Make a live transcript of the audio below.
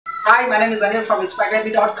Hi, my name is Anil from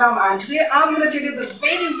itsmyacademy.com, and today I'm going to tell you the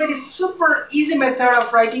very super easy method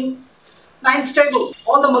of writing 9's table.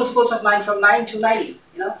 All the multiples of 9 from 9 to 90.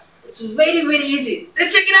 It's very easy.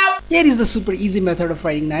 Let's check it out. Here is the super easy method of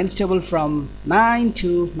writing 9's table from 9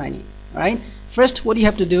 to 90. Alright. First, what you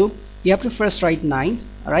have to do, you have to first write 9.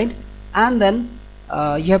 Alright. And then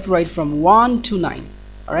you have to write from 1 to 9.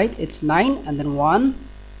 Alright. It's 9 and then 1,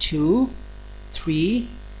 2, 3,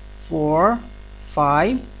 4,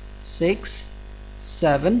 5, 6,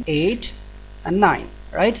 7, 8 and 9,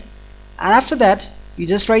 right? And after that you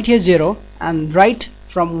just write here 0 and write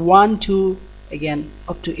from 1 to again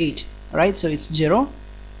up to 8. Alright, so it's 0,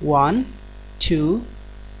 1, 2,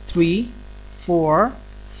 3, 4,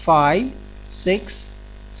 5, 6,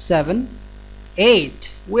 7,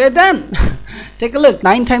 8. We're done. Take a look.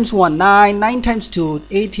 9 times 1, 9, 9 times 2,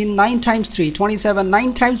 18, 9 times 3, 27,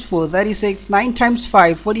 9 times 4, 36, 9 times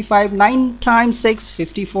 5, 45, 9 times 6,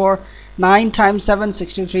 54, 9 times 7,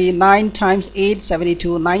 63, 9 times 8,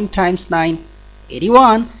 72, 9 times 9,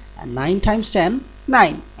 81, and 9 times 10,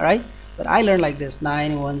 9. Alright, but I learned like this: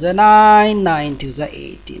 9 1s are 9, 9 2s are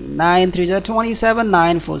 18, 9 3s are 27,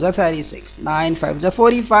 9 4s are 36, 9 5s are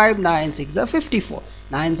 45, 9 6s are 54,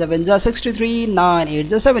 9 7s are 63, 9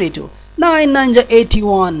 8s are 72, 9 9s are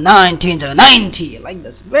 81, 9 10s are 90. Like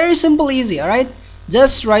this. Very simple, easy. Alright,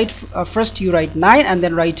 just write first you write 9 and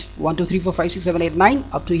then write 1 2 3 4 5 6 7 8 9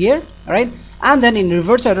 up to here. Alright, and then in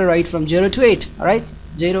reverse order write from 0 to 8. Alright,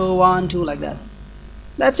 0 1 2 like that.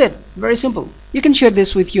 That's it. Very simple. You can share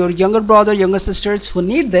this with your younger brother, younger sisters who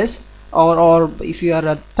need this, or if you are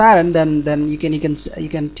a parent, then you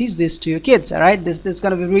can teach this to your kids. All right, this is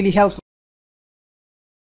going to be really helpful.